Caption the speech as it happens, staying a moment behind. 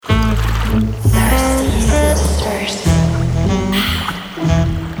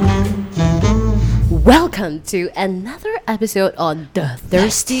welcome to another episode on the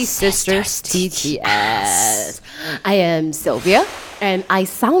Thirsty Sisters TTS. I am Sylvia, and I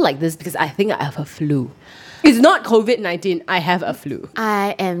sound like this because I think I have a flu. It's not COVID-19, I have a flu.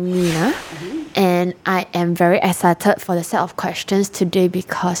 I am Nina, and I am very excited for the set of questions today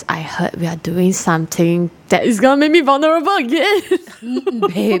because I heard we are doing something that is gonna make me vulnerable again.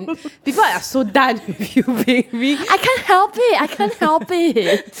 Babe, people are so done with you being me. I can't help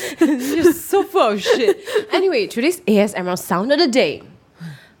it. You're so full of shit. Anyway, today's ASMR sound of the day.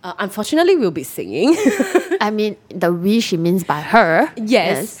 Unfortunately, we'll be singing. I mean, the we she means by her.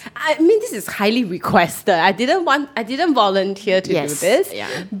 Yes. I mean, this is highly requested. I didn't volunteer to do this. Yeah.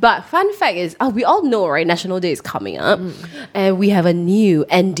 But fun fact is, we all know, right? National Day is coming up, and we have a new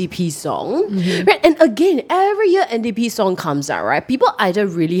NDP song. Right? And again, every year NDP song comes out, right? People either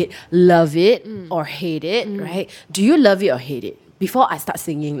really love it or hate it, right? Do you love it or hate it? Before I start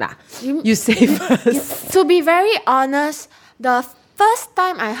singing, you say first. To be very honest, the first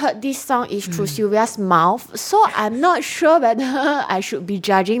time I heard this song is through Sylvia's mouth, so I'm not sure whether I should be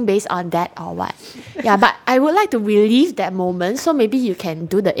judging based on that or what. Yeah, but I would like to relive that moment, so maybe you can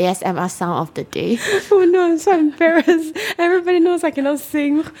do the ASMR sound of the day. Oh no, I'm so embarrassed. Everybody knows I cannot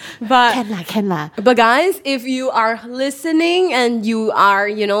sing. But Can lah. But guys, if you are listening and you are,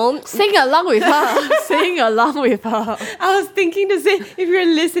 Sing along with her. Sing along with her. I was thinking to say, if you're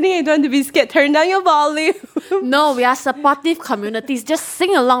listening and don't want to be scared, turn down your volume. No, we are supportive communities. Just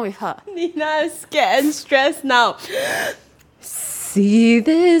sing along with her. Nina is scared and stressed now. See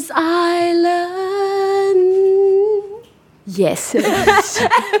this island. Yes.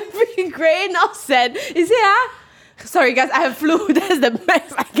 Every grain of sand. Is it Sorry guys, I have flu. That's the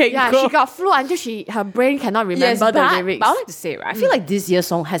best I can go. She got flu until her brain cannot remember the lyrics. But I would like to say, right, I feel like this year's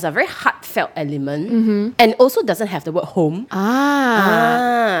song has a very heartfelt element and also doesn't have the word home.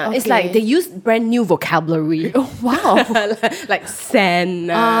 Okay. It's like they use brand new vocabulary. Oh, wow. like sand,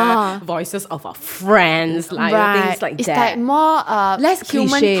 voices of our friends, things like that. It's like more less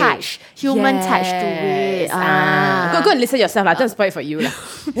human cliche. touch. Human touch to it. Go and listen yourself. Don't spoil it for you.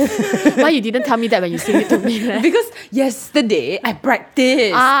 Why you didn't tell me that when you sing it to me? Because yesterday I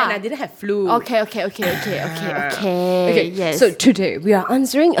practiced and I didn't have flu. Okay. Yes. So today we are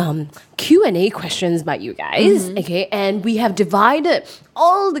answering Q&A questions by you guys. Okay, and we have divided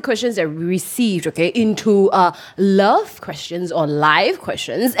all the questions that we received, into love questions or live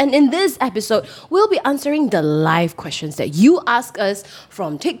questions. And in this episode, we'll be answering the live questions that you ask us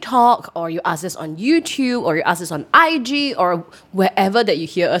from TikTok, or you ask us on YouTube, or you ask us on IG, or wherever that you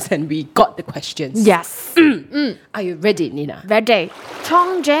hear us and we got the questions. Yes. Are you ready, Nina? Ready.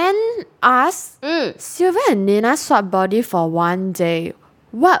 Chong Jen asks, Sylvia and Nina swap body for one day.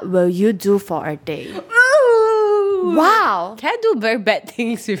 What will you do for a day? Ooh. Wow. Can I do very bad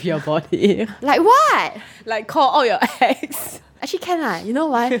things with your body? Like what? Like call all your ex? Actually can lah. You know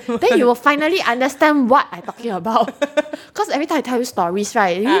why? Then you will finally understand what I'm talking about. Because every time I tell you stories,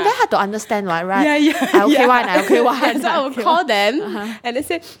 right? It's very hard to understand, right? Yeah. I okay one. So I will call them and they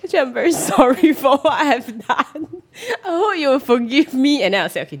say, actually, I'm very sorry for what I have done. I hope you will forgive me. And then I'll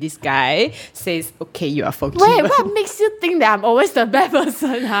say, okay, this guy says, okay, you are forgiven. Wait, what makes you think that I'm always the bad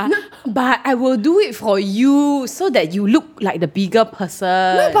person? No, but I will do it for you so that you look like the bigger person.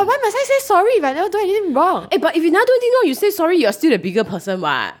 No, but why must I say sorry if I never do anything wrong? But if you never do anything wrong, you say sorry, you're still the bigger person,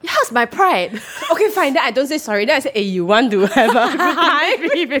 what? It hurts my pride. Okay, fine. Then I don't say sorry. Then I say, hey, you want to have a good time?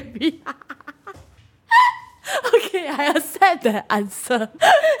 Maybe. Okay, I accept the answer.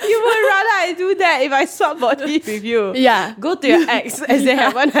 You would rather I do that if I swap body with you. Yeah. Go to your ex and say, I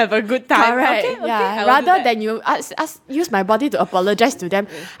want to have a good time. Correct. Okay, yeah. Rather than you use my body to apologize to them,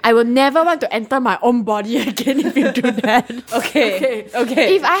 I will never want to enter my own body again if you do that. Okay.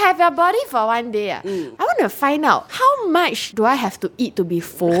 If I have your body for one day, I want to find out how much do I have to eat to be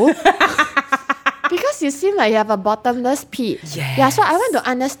full? Because you seem like you have a bottomless pit. Yes. Yeah, so I want to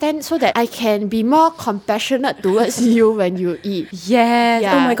understand so that I can be more compassionate towards you when you eat. Yes.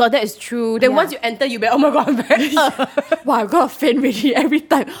 Yeah. Oh my God, that is true. Then once you enter, you be, oh my God, I'm very Wow, I'm going to faint really every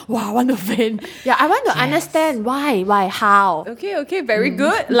time. Wow, I want to faint. Yeah, I want to understand why, how. Okay, very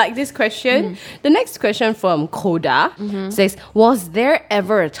good. Like this question. The next question from Koda says, was there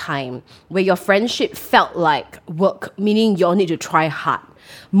ever a time where your friendship felt like work, meaning you all need to try hard,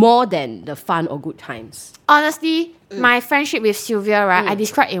 more than the fun or good times? Honestly, my friendship with Sylvia, right, I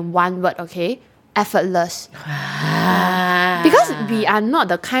describe in one word, okay? Effortless. Because we are not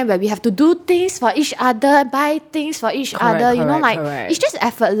the kind where we have to do things for each other, buy things for each other. You know, like it's just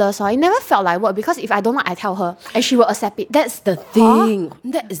effortless. Or it never felt like work because if I don't like, I tell her and she will accept it. That's the thing.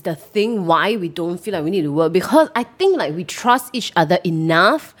 That is the thing why we don't feel like we need to work, because I think like we trust each other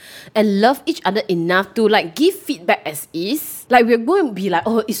enough and love each other enough to like give feedback as is. Like we're going to be like,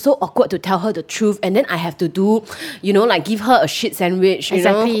 oh, it's so awkward to tell her the truth, and then I have to do, you know, like give her a shit sandwich, you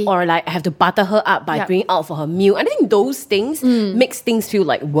know, or like I have to butter her up by bringing out for her meal. And I think those things makes things feel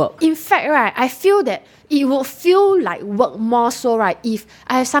like work. In fact, right, I feel that it will feel like work more so, right, if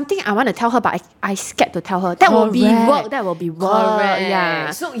I have something I want to tell her but I scared to tell her. That will be work. That will be work. Correct.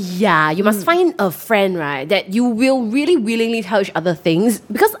 Yeah. So you must find a friend, right, that you will really willingly tell each other things,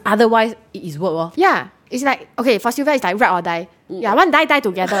 because otherwise it is work. Oh. Yeah. It's like, okay, for Sylvia, it's like ride or die. Yeah, one die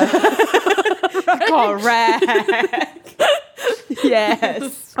together. Correct.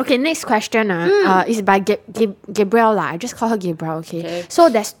 Yes. Okay, next question is by Gabriel. I just call her Gabriel, okay? So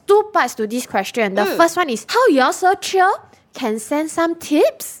there's two parts to this question. The first one is, how you're so chill? Can send some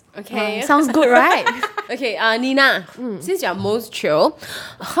tips? Okay. Sounds good, right? Okay, Nina, since you're most chill,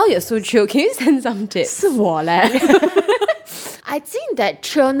 how you're so chill, can you send some tips? 是我嘞。I think that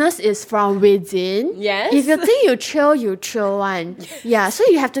chillness is from within. Yes. If you think you chill one. Yeah, so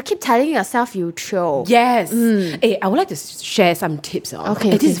you have to keep telling yourself you chill. Yes. Hey, I would like to share some tips.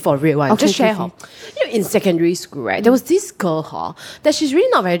 Okay. This is for real one. Okay, Just share. okay. You know, in secondary school, right, there was this girl that she's really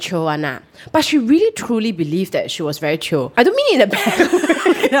not very chill one, but she really truly believed that she was very chill. I don't mean it in a bad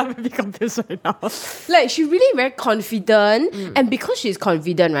way. I'm a bit confused right now. Like, she really very confident, and because she's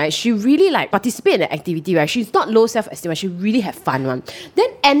confident, right, she really like participate in the activity, right? She's not low self-esteem, she really have fun one. Then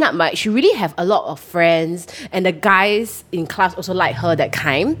end up, right, she really have a lot of friends, and the guys in class also like her, that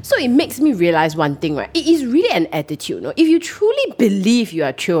kind. So it makes me realize one thing, right? It is really an attitude. No? If you truly believe you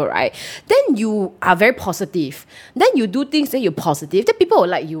are chill, right, then you are very positive. Then you do things that you're positive, then people will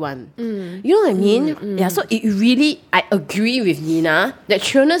like you one. You know what I mean? Yeah, so it really, I agree with Nina that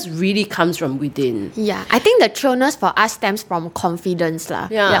chillness really comes from within. Yeah, I think the chillness for us stems from confidence lah.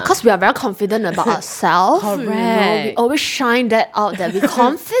 Yeah. Because we are very confident about ourselves. Correct. You know, we always shine that out that we're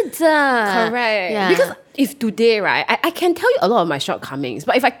confident. Correct. Yeah. Because if today, right, I can tell you a lot of my shortcomings,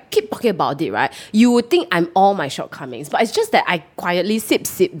 but if I keep talking about it, right, you would think I'm all my shortcomings. But it's just that I quietly sip,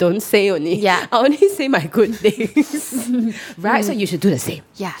 don't say only. Yeah. I only say my good things. Right? So you should do the same.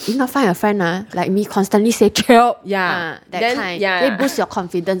 Yeah, you not find a friend like me constantly say chill. Yeah. That Then, kind. yeah. They boost your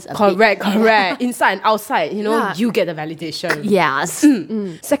confidence a bit. Correct. Inside and outside, you know, Yeah. you get the validation. Yes.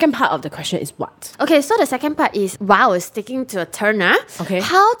 Second part of the question is what? Okay, so the second part is, wow, it's sticking to a turn. Okay.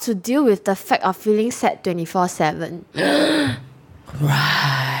 How to deal with the fact of feeling sad 24/7.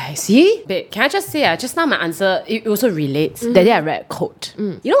 Right. See? Babe, can I just say, just now my answer, it also relates. That day I read a quote.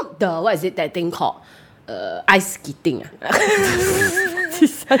 You know, what is it, that thing called ice skating?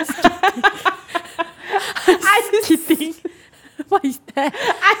 Ice skating. What is that?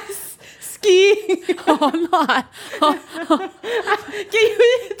 Ice skiing. Or not. Can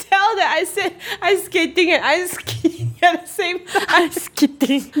you tell that I said ice skating and ice skiing at the same time? Ice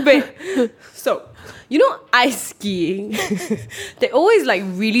skating. Babe, so, you know, ice skiing, they always like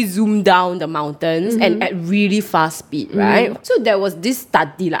really zoom down the mountains and at really fast speed, right? So there was this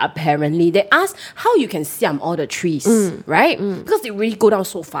study, like, apparently, they asked how you can siam all the trees, right? Because they really go down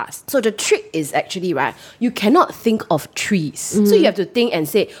so fast. So the trick is actually, right, you cannot think of trees. So you have to think and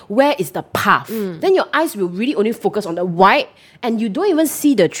say, where is the path? Then your eyes will really only focus on the white, and you don't even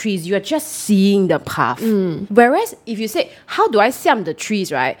see the trees, you are just seeing the path. Whereas if you say, how do I siam the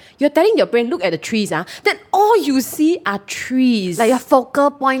trees, right? You're telling your brain, look at the trees, then all you see are trees. Like your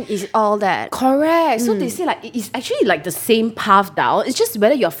focal point is all that. Correct. So they say like it's actually like the same path down. It's just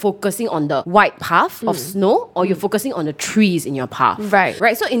whether you're focusing on the white path of snow or you're focusing on the trees in your path. Right.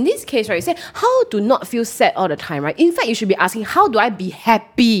 Right. So in this case, right, you say, how to not feel sad all the time, right? In fact, you should be asking, how do I be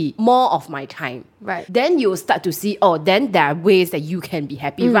happy more of my time? Right. Then you'll start to see, oh, then there are ways that you can be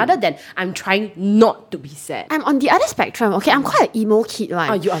happy rather than I'm trying not to be sad. I'm on the other spectrum. Okay, I'm quite an emo kid,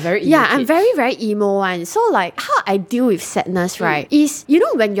 right? Oh, you are very emo Yeah, kid. I'm very, very emo one. So like how I deal with sadness, right, is, you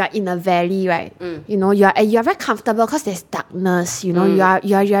know, when you're in a valley, right, you know, you're very comfortable because there's darkness, you know,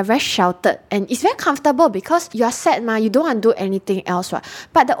 you're very sheltered, and it's very comfortable because you're sad, you don't want to do anything else, right?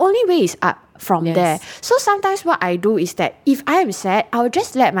 But the only way is up. from Yes. there. So sometimes what I do is that if I am sad, I will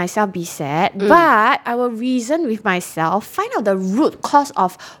just let myself be sad, but I will reason with myself, find out the root cause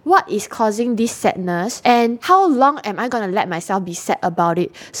of what is causing this sadness and how long am I going to let myself be sad about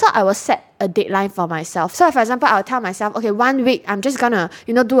it. So I will set a deadline for myself. So for example, I'll tell myself, okay, 1 week, I'm just gonna,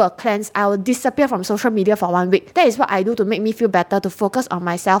 do a cleanse. I will disappear from social media for 1 week. That is what I do to make me feel better, to focus on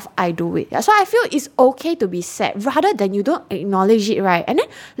myself. I do it. Yeah, so I feel it's okay to be sad rather than you don't acknowledge it, right? And then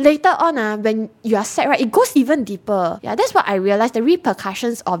later on, when you are sad, right, it goes even deeper. Yeah, that's what I realized. The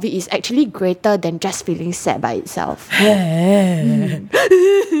repercussions of it is actually greater than just feeling sad by itself.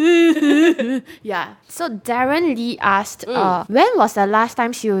 Yeah. So Darren Lee asked, when was the last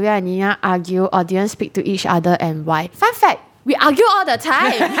time Sylvia and Nina argue or didn't speak to each other and why? Fun fact, we argue all the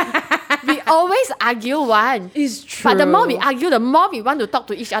time. We always argue one. It's true. But the more we argue, the more we want to talk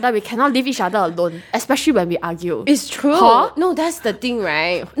to each other. We cannot leave each other alone, especially when we argue. It's true. Huh? No, that's the thing,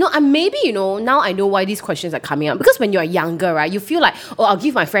 right? No, and maybe, now I know why these questions are coming up. Because when you're younger, right, you feel like, oh, I'll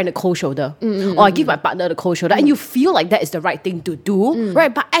give my friend a cold shoulder. Or I give my partner the cold shoulder. And you feel like that is the right thing to do.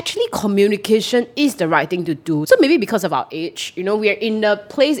 Right? But actually, communication is the right thing to do. So maybe because of our age, we are in a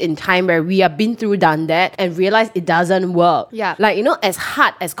place in time where we have been through, done that, and realized it doesn't work. Yeah. Like, as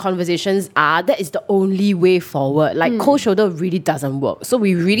hard as conversations are, that is the only way forward. Like, cold shoulder really doesn't work. So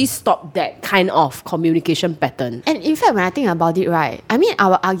we really stop that kind of communication pattern. And in fact, when I think about it, right, I mean,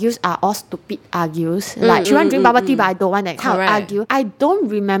 our argues are all stupid argues. Like, she want to drink bubble tea, but I don't want that kind of Correct. argue. I don't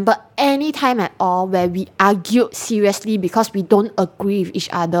remember any time at all where we argued seriously because we don't agree with each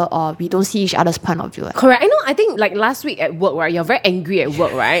other or we don't see each other's point of view. Correct. I think like last week at work, right, you're very angry at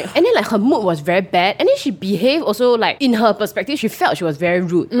work, right? And then like her mood was very bad. And then she behaved also like, in her perspective, she felt she was very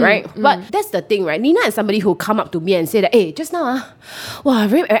rude, right? But that's the thing, right? Nina is somebody who come up to me and say that, hey, just now, I'm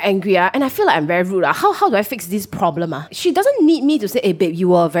very, very angry, and I feel like I'm very rude. How do I fix this problem? She doesn't need me to say, hey, babe, you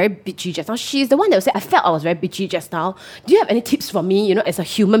were very bitchy just now. She's the one that will say, I felt I was very bitchy just now. Do you have any tips for me, as a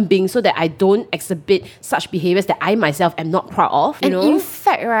human being so that I don't exhibit such behaviors that I myself am not proud of, And in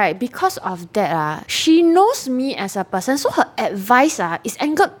fact, right, because of that, she knows me as a person, so her advice is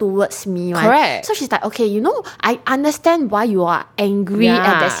anchored towards me, right? Correct. So she's like, okay, I understand why you are angry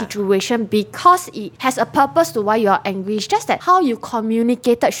at that situation because it has a purpose to why you are angry. It's just that how you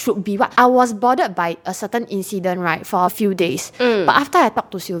communicated should be what I was bothered by a certain incident, right, for a few days. But after I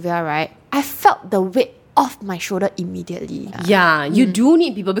talked to Sylvia, right, I felt the weight off my shoulder immediately. Yeah, you do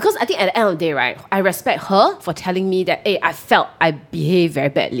need people because I think at the end of the day, right, I respect her for telling me that, hey, I felt I behaved very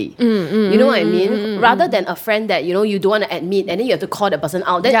badly. You know what I mean? Rather than a friend that, you don't want to admit and then you have to call the person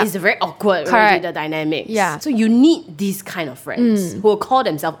out. That is very awkward, right, the dynamics. Yeah. So you need these kind of friends who will call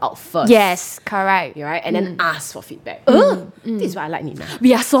themselves out first. Yes, correct. Right? And then ask for feedback. This is what I like, Nina.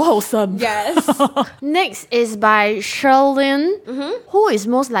 We are so wholesome. Yes. Next is by Sherlyn, who is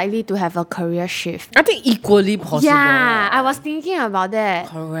most likely to have a career shift. I think equally possible. Yeah, I was thinking about that.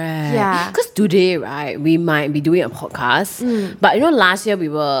 Correct. Yeah. Because today, right, we might be doing a podcast. But last year we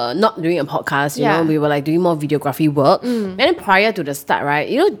were not doing a podcast. You know, we were like doing more videography work. And then prior to the start, right,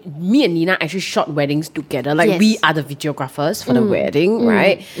 me and Nina actually shot weddings together. Like we are the videographers for the wedding,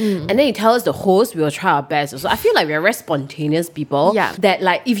 right? And then you tell us the host, we will try our best. So I feel like we're very spontaneous people. Yeah. That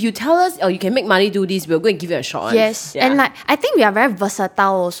like if you tell us, oh, you can make money do this, we'll go and give it a shot. Yes. Yeah. And like I think we are very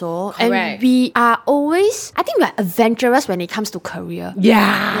versatile also. Correct. And we are always, I think we are adventurous when it comes to career.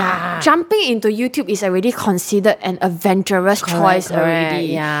 Yeah. Jumping into YouTube is already considered an adventurous choice already.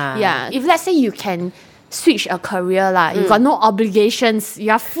 Yeah. If let's say you can switch a career, you got no obligations,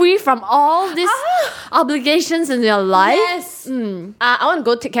 you are free from all these obligations in your life. Yes. I want to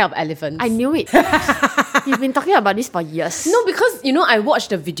go take care of elephants. I knew it. You've been talking about this for years. No, because I watch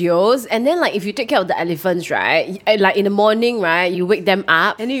the videos and then like if you take care of the elephants, right, like in the morning, right, you wake them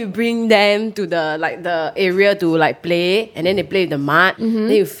up and then you bring them to the area to like play and then they play with the mud,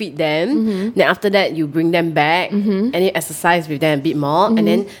 then you feed them, then after that you bring them back and you exercise with them a bit more and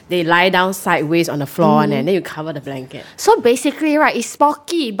then they lie down sideways on the floor and then you cover the blanket. So basically, right, it's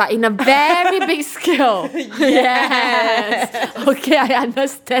Spocky, but in a very big scale. Yes. Okay, I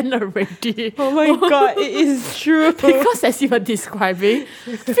understand already. Oh my god, it is true. Because as you were describing,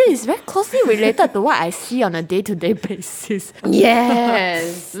 this is very closely related to what I see on a day-to-day basis.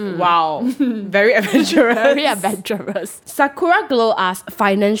 Yes. Wow. Very adventurous. Very adventurous. Sakura Glow asks,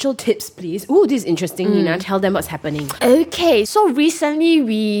 financial tips, please. Ooh, this is interesting, Nina. Tell them what's happening. Okay, so recently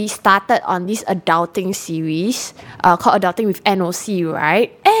we started on this adulting series called Adulting with NOC,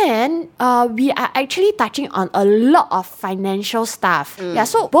 right? And we are actually touching on a lot of financial stuff. Yeah,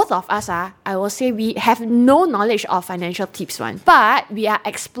 so both of us, I will say we have have no knowledge of financial tips one, but we are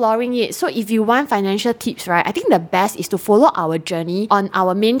exploring it. So if you want financial tips, right, I think the best is to follow our journey on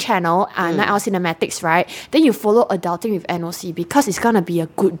our main channel, Night Owl Cinematics, right? Then you follow Adulting with NOC because it's gonna be a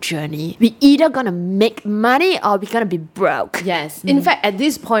good journey. We either gonna make money or we're gonna be broke. Yes. In fact, at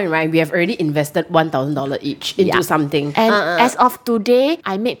this point, right, we have already invested $1,000 each into something. And as of today,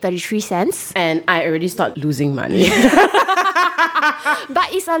 I made 33 cents. And I already start losing money.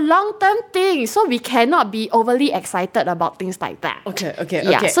 But it's a long-term thing, so we cannot be overly excited about things like that.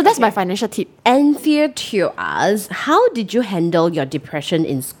 Okay. So that's my financial tip. Anthea Teo asks, how did you handle your depression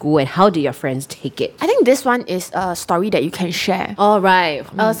in school and how did your friends take it? I think this one is a story that you can share. All right.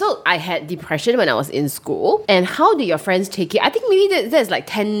 So I had depression when I was in school. And how did your friends take it? I think maybe that's like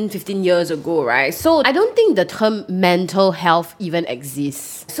 10, 15 years ago, right? So I don't think the term mental health even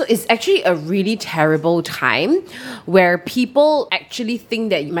exists. So it's actually a really terrible time where people actually think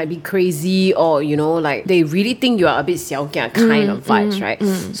that you might be crazy or, you know, like they really think you are a bit 小家 kind of vibes, right?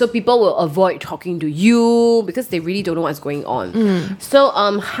 So people will avoid talking to you because they really don't know what's going on. So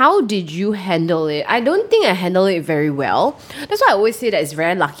how did you handle it? I don't think I handled it very well. That's why I always say that it's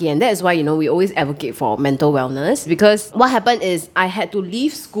very lucky, and that is why, you know, we always advocate for mental wellness, because what happened is I had to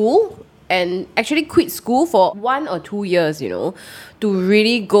leave school and actually quit school for 1 or 2 years, you know, to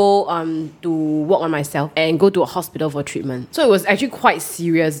really go to work on myself and go to a hospital for treatment. So it was actually quite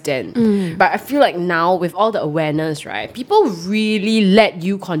serious then. But I feel like now with all the awareness, right, people really let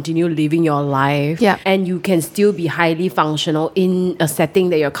you continue living your life, and you can still be highly functional in a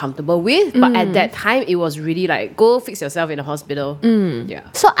setting that you're comfortable with. But at that time, it was really like, go fix yourself in a hospital.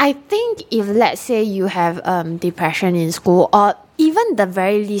 So I think if let's say you have depression in school, or even the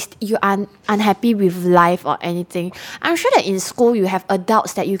very least you are unhappy with life or anything, I'm sure that in school you have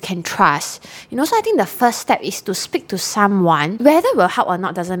adults that you can trust. You know, so I think the first step is to speak to someone. Whether it will help or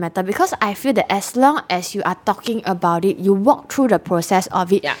not doesn't matter, because I feel that as long as you are talking about it, you walk through the process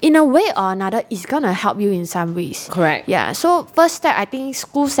of it, in a way or another, it's gonna help you in some ways. Correct. Yeah. So first step, I think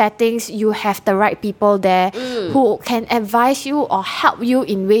school settings, you have the right people there who can advise you or help you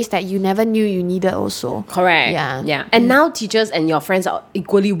in ways that you never knew you needed also. Correct. Yeah. And now teachers and your friends are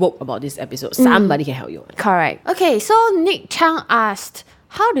equally woke about this episode. Somebody can help you. Correct. Okay, so Nick Chang asked,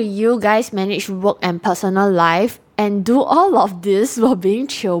 how do you guys manage work and personal life and do all of this while being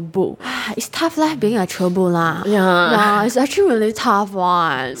chiobu? It's tough life being a chiobu lah. Yeah, it's actually really tough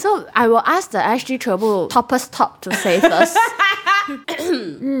one. So I will ask the SG chiobu toppers top to say first.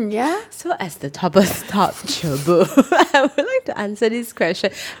 So as the toppers top chiobu, I would like to answer this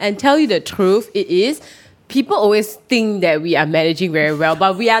question and tell you the truth. It is, people always think that we are managing very well,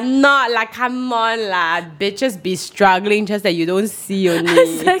 but we are not. Like, come on, lah. Bitches be struggling just that you don't see only.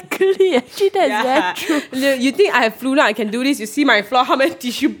 Exactly. Actually, that's very true. You think I have flu now, I can do this. You see my floor, how many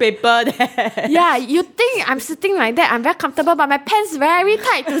tissue paper there? Yeah, you think I'm sitting like that, I'm very comfortable, but my pants very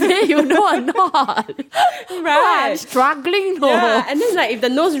tight today, you know or not? Right. I'm struggling though. Yeah, and then like if the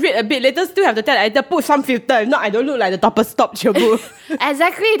nose red a bit, later still have to tell the editor, put some filter. If not, I don't look like the topper stop chiobu.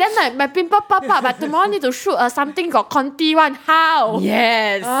 Exactly. Then like my pimple pop up, but tomorrow need to shoot something got conti one. How?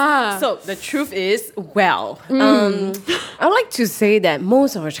 Yes. So the truth is, well, I would like to say that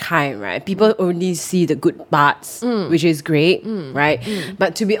most of the time, right, people only see the good parts, which is great, right?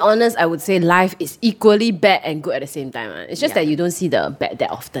 But to be honest, I would say life is equally bad and good at the same time. It's just that you don't see the bad that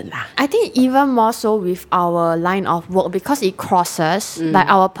often lah. I think even more so with our line of work, because it crosses like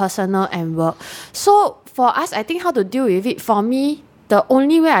our personal and work. So for us, I think how to deal with it, for me, the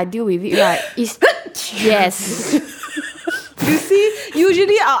only way I deal with it, right, is yes. You see,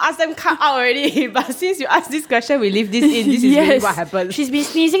 usually I'll ask them cut out already, but since you asked this question, we leave this in. This is really what happened. She's been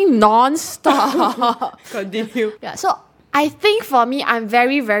sneezing non-stop. Continue. Yeah, so I think for me, I'm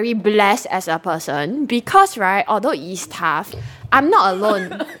very, very blessed as a person because, right, although it is tough, I'm not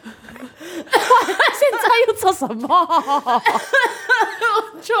alone. 现在又做什么？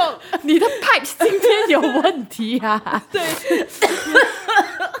你的 pipes 今天有问题啊？对。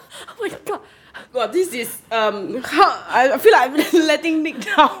Oh my god. Well, this is how I feel like I'm letting Nick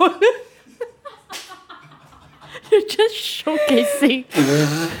down. You're just showcasing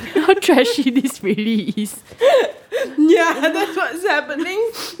how trashy this really is. Yeah, that's what's happening.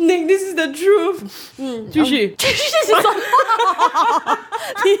 Nick, this is the truth. 继续。继续是什么？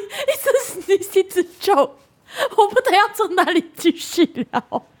你一直sneeze一直joke，我不知道要从哪里继续聊。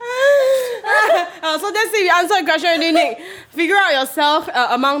So that's it. We answered the question already, Nick. Figure out yourself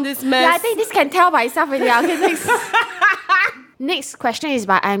among this mess. Yeah, I think this can tell by itself already. Okay, next. Next question is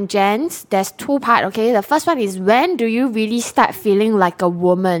by I'm Jens. There's 2 parts, okay? The first one is, when do you really start feeling like a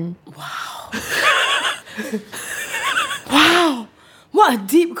woman? Wow. What a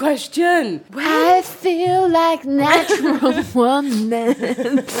deep question. I feel like natural woman.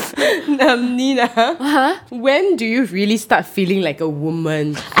 Nina, when do you really start feeling like a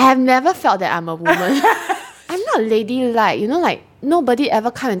woman? I have never felt that I'm a woman. I'm not ladylike, like nobody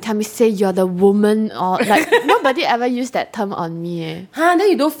ever come and tell me, say you're the woman, or like nobody ever used that term on me. Then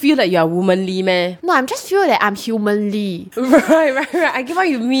you don't feel that you're womanly, meh? No, I'm just feel that I'm humanly. Right. I get what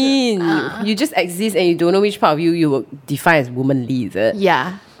you mean. You just exist and you don't know which part of you will define as womanly, is it?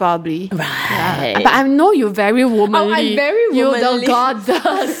 Yeah, probably. Right. Yeah. But I know you're very womanly. I'm very You're womanly. the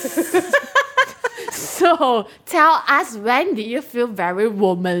goddess. So tell us, when did you feel very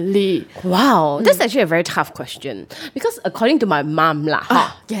womanly? Wow, that's actually a very tough question. Because according to my mom,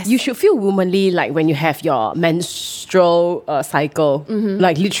 yes. you should feel womanly like when you have your menstrual cycle.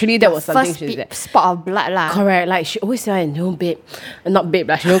 Like literally that was something First she said. spot of blood lah. Correct, like she always say, no babe. Not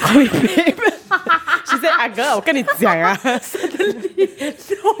babe, she don't call me babe. She said, girl, 我跟你讲啊. Suddenly,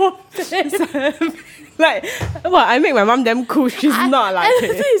 no babe. Like, well, I make my mom damn cool. She's not like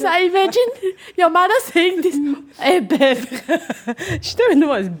it. I imagine your mother saying this. Hey, babe. She don't even know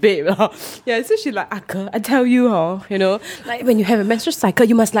what is babe. Yeah, so she's like, girl, I tell you, like when you have a menstrual cycle,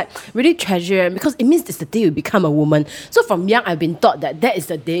 you must like really treasure it because it means it's the day you become a woman. So from young, I've been taught that is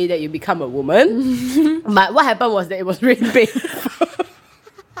the day that you become a woman. But what happened was that it was really painful.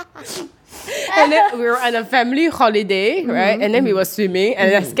 And then we were on a family holiday, right? And then we were swimming,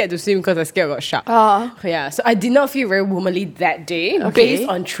 and I scared to swim because I scared I got shark. Yeah, so I did not feel very womanly that day, based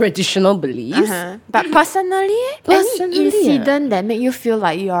on traditional beliefs. But personally, any incident that make you feel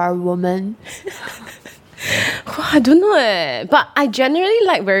like you are a woman? I don't know, but I generally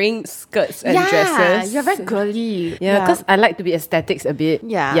like wearing skirts and dresses. You're very girly. Yeah, because I like to be aesthetics a bit.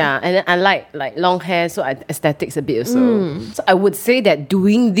 Yeah. And then I like long hair, so aesthetics a bit also. So I would say that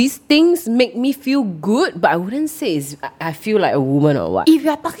doing these things make me feel good, but I wouldn't say I feel like a woman or what. If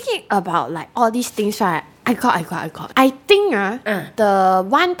you're talking about like all these things, right? I got. I think the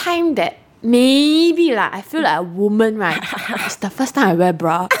one time that maybe I feel like a woman, right? It's the first time I wear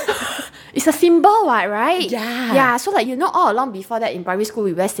bra. It's a symbol, right? Yeah. So all along before that in primary school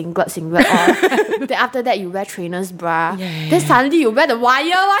we wear singlet all. Then after that you wear trainer's bra. Yeah. Then suddenly you wear the wire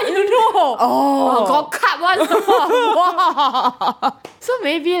one, got cut one. Wow. So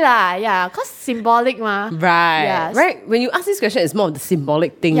maybe cause symbolic ma. Right. Yes. Right. When you ask this question, it's more of the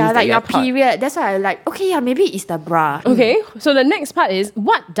symbolic things. Yeah, that like you're your taught. period. That's why I like, okay, maybe it's the bra. Okay. So the next part is,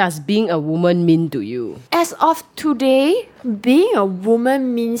 what does being a woman mean to you? As of today, being a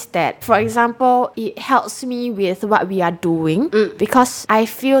woman means that, for example, it helps me with what we are doing because I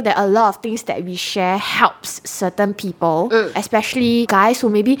feel that a lot of things that we share helps certain people, especially guys who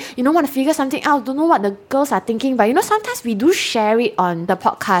maybe, want to figure something out, don't know what the girls are thinking, but sometimes we do share it on the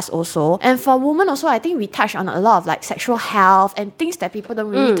podcast also. And for women also, I think we touch on a lot of like sexual health and things that people don't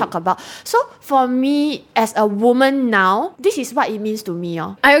really talk about. So for me, as a woman now, this is what it means to me.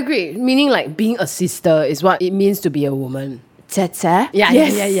 I agree. Meaning like being a sister is what it means to be a woman. 姐姐. Yeah.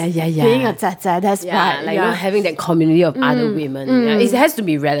 Being a 姐姐, that's right. Like having that community of other women. Yeah, it has to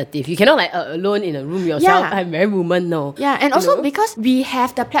be relative. You cannot like alone in a room yourself. Yeah. I'm very woman, no. Yeah, and also because we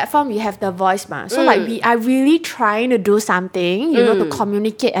have the platform, we have the voice, so like we are really trying to do something, to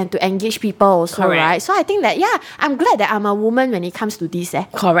communicate and to engage people also, Correct. right? So I think that I'm glad that I'm a woman when it comes to this.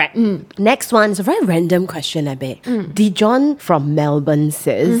 Correct. Next one is a very random question, I bet. Dijon from Melbourne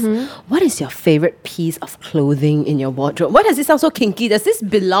says, what is your favorite piece of clothing in your wardrobe? Why does it sound so kinky? Does this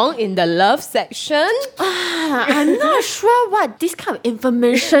belong in the love section? I'm not sure what this kind of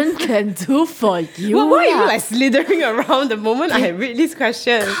information can do for you. Why are you like slithering around the moment I read this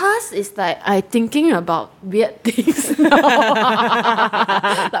question? Because it's like I'm thinking about weird things now.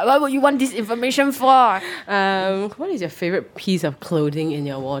 Like, what would you want this information for? What is your favorite piece of clothing in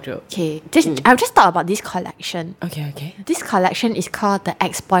your wardrobe? Okay, I'll just talk about this collection. Okay. This collection is called the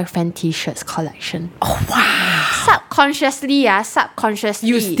ex-boyfriend t-shirts collection. Oh, wow. Subconsciously.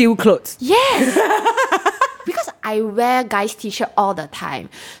 You steal clothes. Yes. Because I wear guys t-shirt all the time.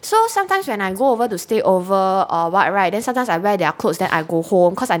 So sometimes when I go over to stay over or what, right, then sometimes I wear their clothes, then I go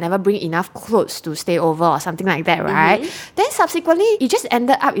home because I never bring enough clothes to stay over or something like that, right? Then subsequently, it just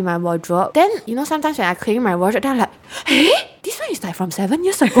ended up in my wardrobe. Then, sometimes when I clean my wardrobe, then I'm like, hey, this one is like from 7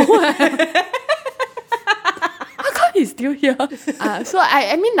 years ago. He's still here. So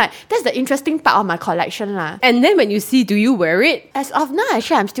I mean like that's the interesting part of my collection lah. And then when you see, do you wear it? As of now,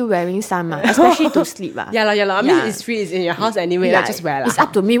 actually I'm still wearing some, especially to sleep. Yeah. I mean, it's free, it's in your house anyway. Just wear. It's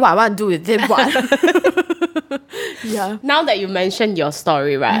up to me what I want to do with it. What? Yeah. Now that you mentioned your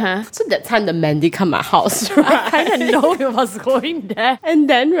story, right? Uh-huh. So that time the Mandy come my house, right? I kind of know he was going there. And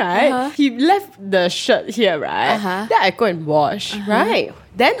then, right, he left the shirt here, right? Uh-huh. Then I go and wash, right?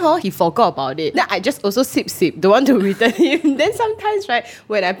 Then he forgot about it. Then I just also sip, don't want to return him. Then sometimes, right,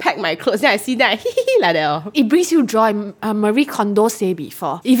 when I pack my clothes, then I see that, like that. It brings you joy. Marie Kondo say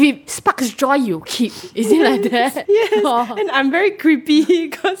before. If it sparks joy, you keep. Is it like that? Yes. Oh. And I'm very creepy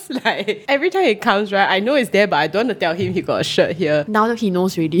because like every time he comes, right, I know it's there, but I don't want to tell him he got a shirt here. Now he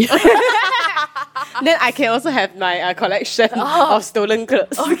knows already. Then I can also have my collection of stolen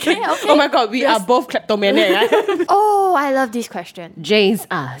clothes. Okay. Oh my god, we are both kleptomaniac. Right? Oh, I love this question. James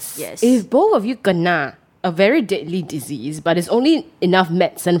asks, Yes. if both of you kena a very deadly disease, but it's only enough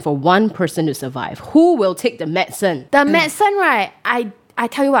medicine for one person to survive, who will take the medicine? The medicine, right? I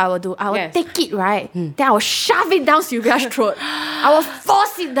tell you what I will do. I will Yes. take it, right? Then I will shove it down Sylvia's throat. I will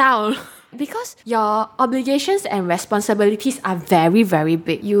force it down. Because your obligations and responsibilities are very, very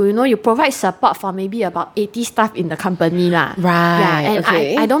big. You know, you provide support for maybe about 80 staff in the company lah. Right, Yeah, and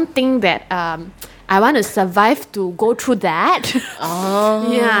okay. I don't think that I want to survive to go through that.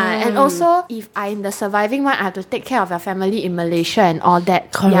 Oh. Yeah, and also if I'm the surviving one, I have to take care of your family in Malaysia and all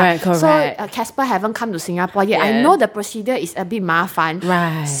that. Correct, yeah. correct. So Casper haven't come to Singapore yet. I Yes. know the procedure is a bit mafan.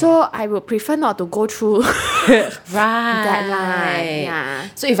 Right. So I would prefer not to go through Right. that line. Yeah.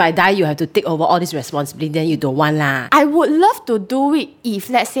 So if I die, you have to take over all this responsibility, then you don't want lah. I would love to do it if,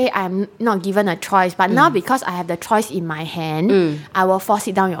 let's say, I'm not given a choice. But now because I have the choice in my hand, I will force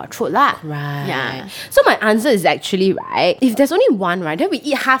it down your throat lah. Right. Yeah. So my answer is actually, right, if there's only one, right, then we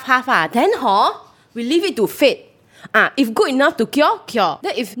eat half, then we leave it to fate. If good enough to cure.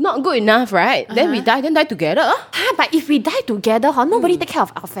 Then if not good enough, right, then we die together. But if we die together, nobody take care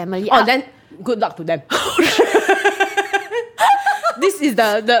of our family. Then good luck to them. This is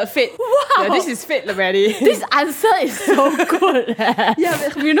the fate. Wow. Yeah, this is fate already. This answer is so good. Yeah,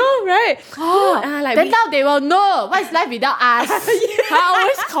 but you know, right? Like Then now they will know what is life without us. I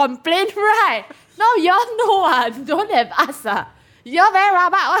always complain, right? Now y'all know don't have us. You're very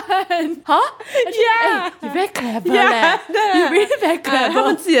rabak one. Huh? Yeah. Hey, you very clever Yeah. leh. You really very 他 clever.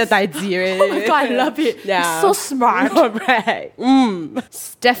 们自己的代志 Oh my god, I love it. Yeah. It's so smart. Correct.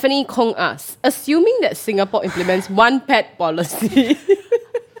 Stephanie Kong asks, assuming that Singapore implements one pet policy,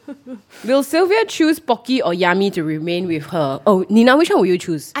 will Sylvia choose Pocky or Yummy to remain with her? Oh, Nina, which one will you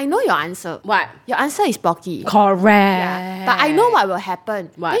choose? I know your answer. What? Your answer is Pocky. Correct. Yeah. But I know what will happen.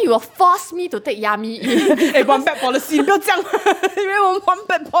 What? Then you will force me to take Yummy in. Hey, one pet policy, 你不要这样，因为我们 one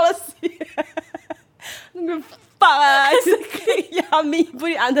pet policy. 那个 fuck 啊 Yummy,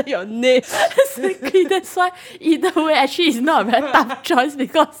 put it under your name. Exactly. That's why either way actually it's not a very tough choice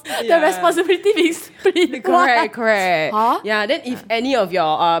because the Yeah. responsibility being split. Correct. Huh? Yeah, then if any of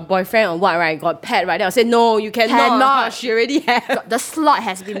your boyfriend or what, right, got pet, right, they'll say, no, you cannot. Cannot. She already have. The slot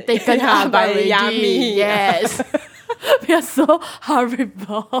has been taken Yeah, up by already. Yummy. Yes. We are so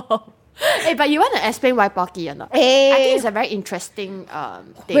horrible. Hey, but you want to explain why Pocky or not? I think it's a very interesting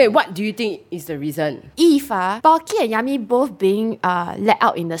thing. Wait, what do you think is the reason? If Pocky and Yummy both being let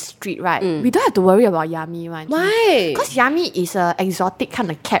out in the street, right? We don't have to worry about Yummy one. Why? Because Yummy is a exotic kind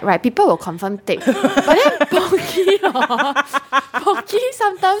of cat, right? People will confirm take. But then Pocky, Pocky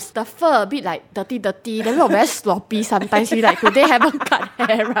sometimes the fur a bit like dirty. Then look very sloppy sometimes. You like today haven't cut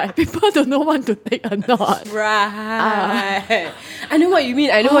hair, right? People don't know want to take or not. Right. I know what you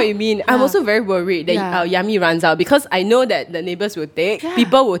mean. I'm also very worried that Yeah. Yummy runs out because I know that the neighbors will take,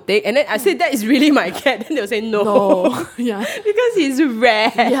 people will take, and then I say that is really my cat. Then they'll say no. No. Yeah. Because he's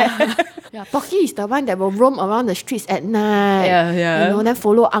rare. Yeah, Pocky is the one that will roam around the streets at night. Yeah. You know, then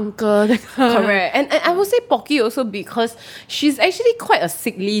follow uncle. Correct. And I will say Pocky also because she's actually quite a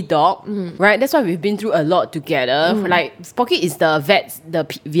sickly dog, right? That's why we've been through a lot together. Like, Pocky is the vet's, the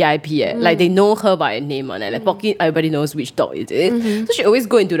VIP. Like, they know her by name. Like, Pocky, everybody knows which dog it is. So she always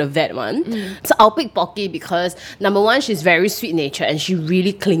go into the vet one. So I'll pick Pocky because, number one, she's very sweet-natured and she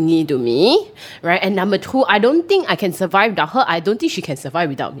really clingy to me, right? And number two, I don't think I can survive without her. I don't think she can survive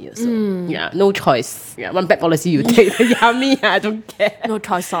without me also. Yeah, no choice. Yeah, one pet policy you take. Yummy, I don't care. No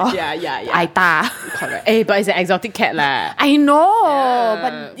choice. Oh. Yeah. Aita. Correct. Hey, but it's an exotic cat lah. I know, Yeah.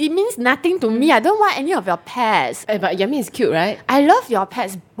 but it means nothing to me. I don't want any of your pets. Hey, but Yummy is cute, right? I love your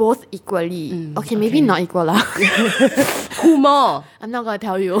pets both equally. Okay, maybe not equal lah. Who more? I'm not gonna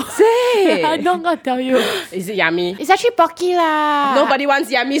tell you. Say. I'm not gonna tell you. Is it Yummy? It's actually Pocky lah. Nobody wants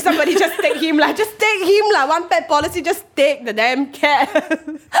Yummy. Somebody just take him lah. Just take him lah. One pet policy. Just take the damn cat.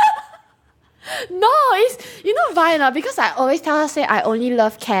 No, it's why not? Because I always tell her say I only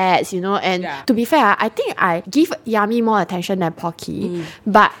love cats, and Yeah. to be fair, I think I give Yami more attention than Pocky.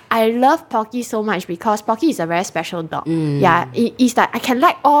 But I love Pocky so much because Pocky is a very special dog. Yeah, it's like I can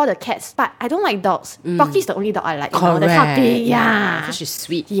like all the cats, but I don't like dogs. Pocky is the only dog I like. That kind of thing. Yeah. Because she's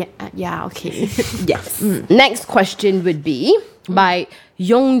sweet. Yeah, okay. Yes. Next question would be by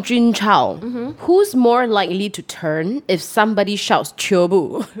Yong Jun Chao. Who's more likely to turn if somebody shouts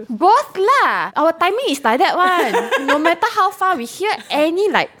 "Chobu"? Both lah. Our timing is like that one. No matter how far we hear any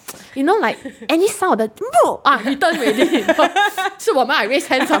any sound, we turn already. 是我们 I raise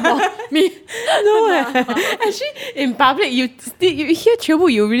hands some more. Me. No, actually, in public, you hear "Chobu",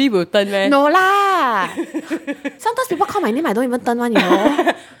 you really will turn, man. No lah. Sometimes people call my name, I don't even turn one,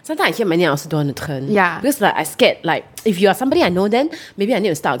 Sometimes I hear my name, I also don't want to turn. Yeah. Because like I scared, like if you are somebody I know, then maybe I need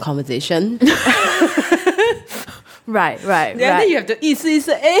to start a conversation. Right. Then you have to eat,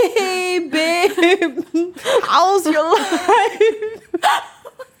 hey babe, how's your life?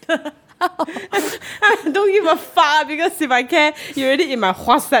 I don't give a fuck because if I care, you're already in my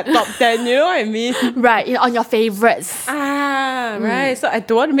WhatsApp top 10, you know what I mean? Right, on your favorites. Right. So I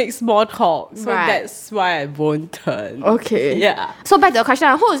don't want to make small talk. So Right. that's why I won't turn. Okay. Yeah. So back to the question,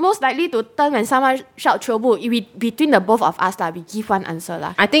 who is most likely to turn when someone shout "Chobu"? Between the both of us, we give one answer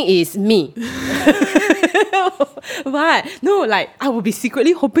lah. I think it's me. What? No, like I will be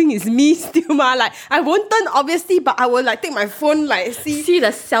secretly hoping it's me still, ma. Like I won't turn obviously, but I will like take my phone, like see the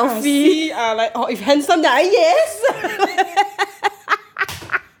selfie. like if handsome, then yes.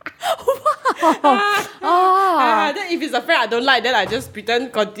 Then if it's a friend I don't like, then I just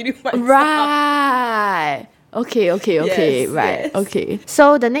pretend continue myself. Right. Okay. Yes, right. yes. Okay.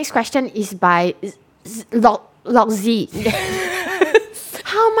 So the next question is by Loxy.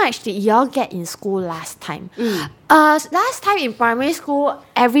 How much did y'all get in school last time? Last time in primary school,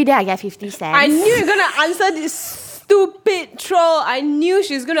 every day I get 50 cents. I knew you were gonna answer this stupid troll. I knew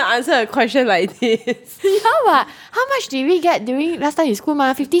she's gonna answer a question like this. Yeah, how much did we get during last time in school?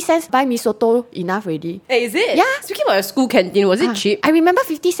 50 cents buy mee soto enough already. Hey, is it? Yeah. Speaking about your school canteen, was it cheap? I remember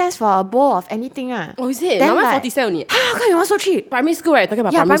 50 cents for a bowl of anything. Oh, is it? Then Mine like- 40 cents only. How come you want so cheap? Primary school, right? Talking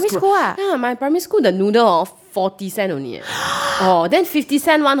about Yeah, primary primary school, ah. Yeah, my primary school, the noodle, 40 cents only. Oh, then 50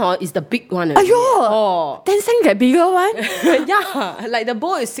 cent one is the big one. Already. Aiyo! Oh. 10 cents get bigger one? Yeah, like the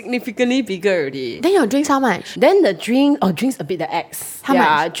bowl is significantly bigger already. Then your drinks how much? Then the drinks a bit the X. How yeah,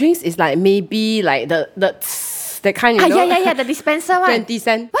 much? Drinks is like maybe like that kind, you know? Yeah, the dispenser one. 20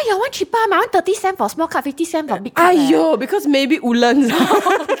 cents. Why your one cheaper? My one 30 cents for small cup, 50 cents for big cup. Aiyo, because maybe Woodlands.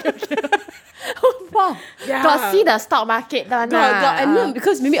 Wow. Yeah. Got see the stock market one. I know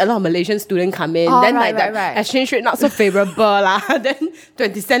because maybe a lot of Malaysian students come in, Oh, then right, like the right. exchange rate not so favorable lah. Then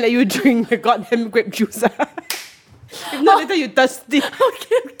 20 cents let you drink the goddamn grape juice. If not, later you thirsty.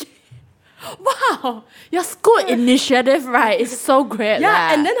 Okay. Wow. Your school initiative, right, is so great. Yeah,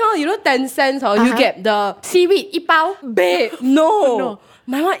 lah. and then 10 cents you get the seaweed 一包. babe. No, No.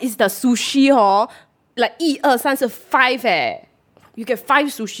 my one is the sushi like 1, 2, 3是5 You get 5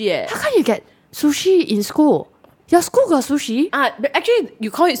 sushi How come you get sushi in school? Your school got sushi? But actually,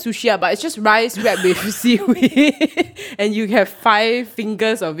 you call it sushi, but it's just rice wrapped with seaweed. And you have 5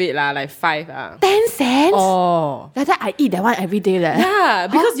 fingers of it, like 5. 10 cents? Oh. Like that I eat that one every day. Yeah,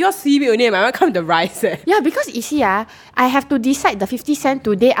 because your seaweed only, my one come with the rice. Yeah, because you see, I have to decide the 50 cent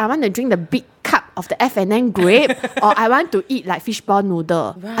today. I want to drink the big cup of the F&N grape or I want to eat like fishball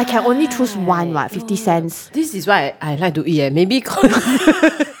noodle. I can only choose one, 50 cents. This is why I like to eat. Maybe because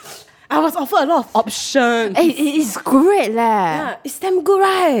I was offered a lot of options. It is great, Yeah, it's damn good,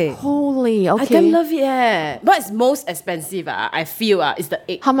 right? Holy, okay. I damn love it. But it's most expensive, I feel, is the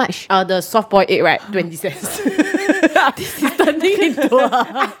egg. How much? The soft boiled egg, right? 20 cents. This is turning into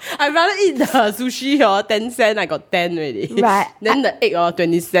I'd rather eat the sushi 10 cents. I got 10 already. Right. Then the egg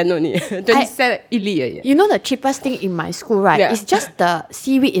 20 cents only. 20 cents 一粒而已. You know the cheapest thing in my school, right? Yeah. It's just the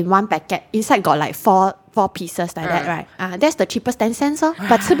seaweed in one packet. Inside got like four pieces like that, right? That's the cheapest 10 cents.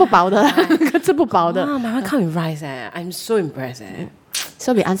 But 吃不饱的，吃不饱的。 Wow, my one come with rice. I'm so impressed.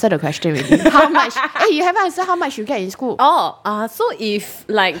 So we answer the question already. How much? Hey, you haven't answered how much you get in school. So if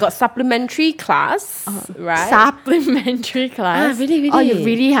like got supplementary class, right? Supplementary class. Really? Oh, you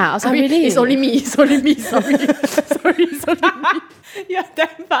really? Oh, sorry. really? It's only me. Sorry. Sorry, it's only me. You're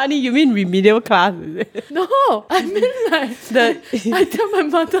damn funny. You mean remedial class, is it? No, I mean like I tell my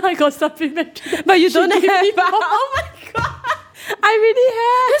mother I got supplementary. But you She don't gave have. me more. Oh my god. I really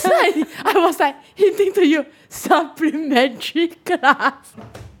have. That's why I was like hinting to you, supplementary class.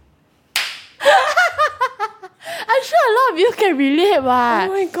 I'm sure a lot of you can relate, Oh what?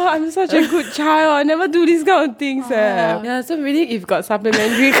 my god, I'm such a good child. I never do these kind of things. Yeah, so really, if got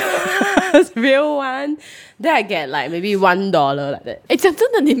supplementary Sisters real one, then I get like maybe $1 like that. 讲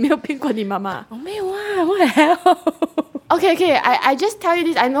真的你没有骗过你妈妈？我没有啊 what the hell? Okay, I just tell you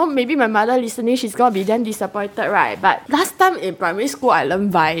this. I know maybe my mother listening, she's gonna be damn disappointed, right? But last time in primary school, I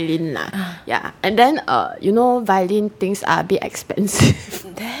learned violin. Yeah. And then, violin things are a bit expensive.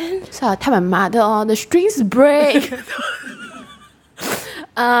 Then? So I tell my mother, the strings break.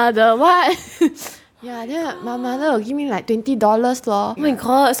 The what? Yeah, then my mother will give me like $20 lor. Oh my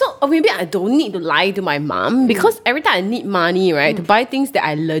god, so maybe I don't need to lie to my mom because every time I need money, right, to buy things that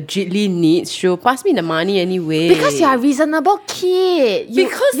I legitly need, she'll pass me the money anyway. Because you are a reasonable kid.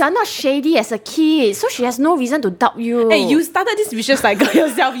 Because you are not shady as a kid, so she has no reason to doubt you. Hey, you started this vicious cycle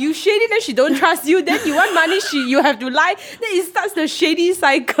yourself. You shady, then she don't trust you. Then you want money, you have to lie. Then it starts the shady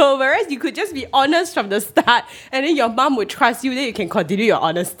cycle. Whereas you could just be honest from the start, and then your mom would trust you. Then you can continue your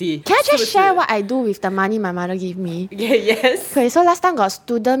honesty. Can I just share what I do with the money my mother give me? Yeah, yes. Okay, so last time got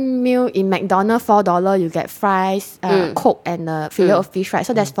student meal in McDonald's $4. You get fries, Coke, and a fillet of fish, right?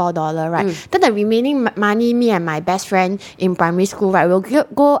 So that's $4, right? Then the remaining money, me and my best friend in primary school, right, we'll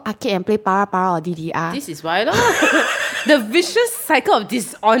go arcade and play para or DDR. This is why, the vicious cycle of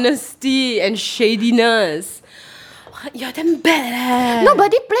dishonesty and shadiness. What? You're damn bad.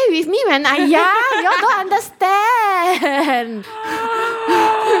 Nobody play with me when I young. Y'all don't understand.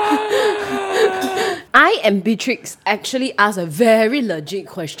 I and Beatrix actually asked a very legit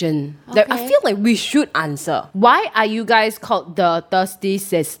question that I feel like we should answer. Why are you guys called the Thirsty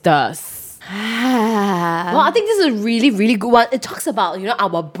Sisters? Well, I think this is a really, really good one. It talks about,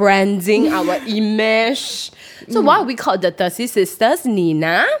 our branding, our image. So why are we called the Thirsty Sisters,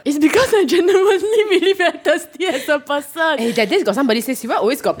 Nina? It's because I genuinely really very thirsty as a person. Hey, that day got somebody say, Siva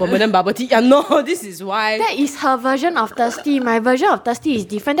always got permanent bubble tea. Yeah, no, this is why. That is her version of thirsty. My version of thirsty is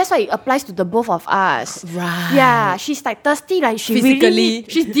different. That's why it applies to the both of us. Right. Yeah, she's like thirsty, like she Physically. really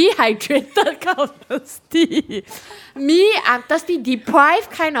she's dehydrated kind of thirsty. Me, I'm thirsty, deprived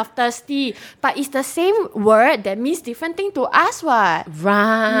kind of thirsty. But it's the same word that means different thing to us, what?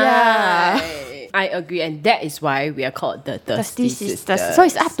 Right. Yeah. I agree, and that is why we are called the Thirsty Sisters. So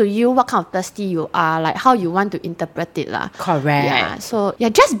it's up to you what kind of thirsty you are, like how you want to interpret it lah. Correct. Yeah. So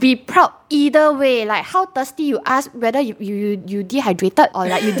just be proud either way. Like how thirsty you are, whether you dehydrated or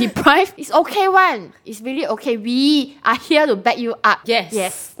like you deprived, it's okay one. It's really okay. We are here to back you up.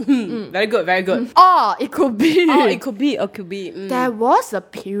 Yes. Very good, very good. Or it could be. It could be. There was a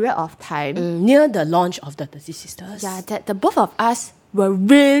period of time Near the launch of the Thirsty Sisters. that the both of us were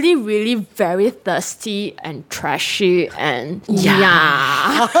really, really very thirsty and trashy and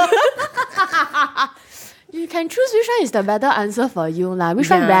yeah. You can choose which one is the better answer for you lah. Which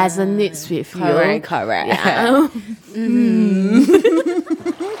one resonates with you? Correct. Yeah.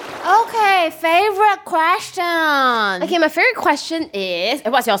 Okay, favorite question. Okay, my favorite question is,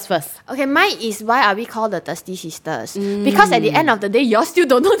 what's yours first? Okay, mine is why are we called the Thirsty Sisters? Because at the end of the day, you still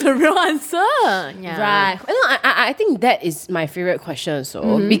don't know the real answer. Yeah. Right. I think that is my favorite question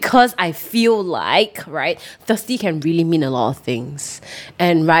also because I feel like, right, thirsty can really mean a lot of things.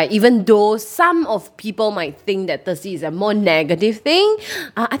 And right, even though some of people might think that thirsty is a more negative thing,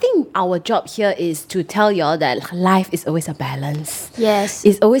 I think our job here is to tell y'all that life is always a balance. Yes.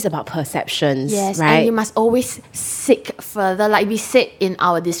 It's always about perceptions. Yes, right? and you must always seek further. Like we said in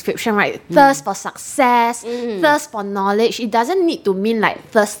our description, right? Thirst for success, thirst for knowledge. It doesn't need to mean like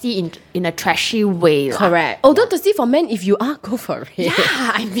thirsty in a trashy way. Correct. Although thirsty for men, if you are, go for it. Yeah,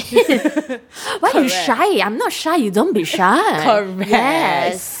 I mean, why are you shy? I'm not shy. You don't be shy. Correct.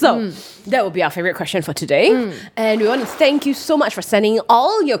 Yes. So that will be our favorite question for today. And we want to thank you so much for sending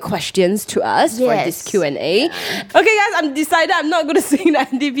all your questions to us for this Q&A. Yeah. Okay, guys, I'm decided I'm not going to sing the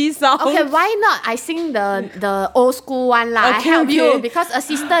NDP song. Okay, why not? I sing the old school one lah. I help you because a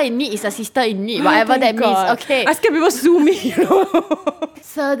sister in need is a sister in need, whatever that means. Okay. I scared people sue me,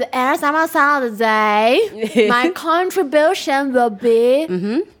 So the air summer sound of the day, my contribution will be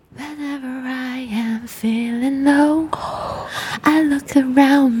whenever I am feeling low, I look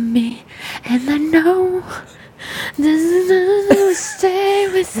around me and I know this will stay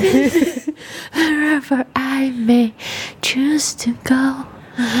within me. Wherever I may choose to go,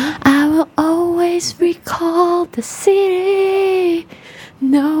 I will always recall the city,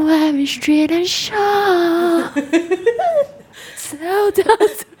 know every street and shop. So down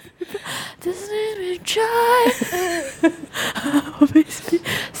to this me joy. Always be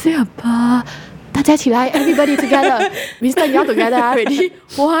Singapore. 大家起来 everybody together. Winston, y'all together already.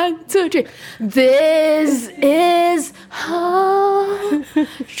 1, 2, 3. This is home,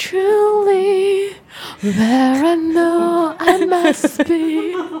 truly, where I know I must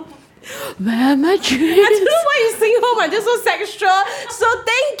be. Where my dreams. I don't know why you sing home. I'm just so sexual. So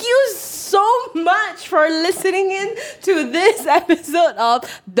thank you for listening in to this episode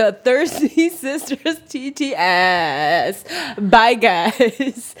of the Thirsty Sisters TTS. Bye,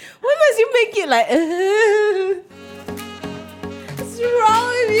 guys. Why must you make it like, what's wrong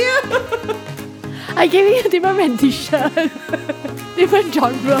with you? I gave you a different rendition. Different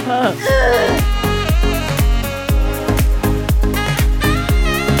genre.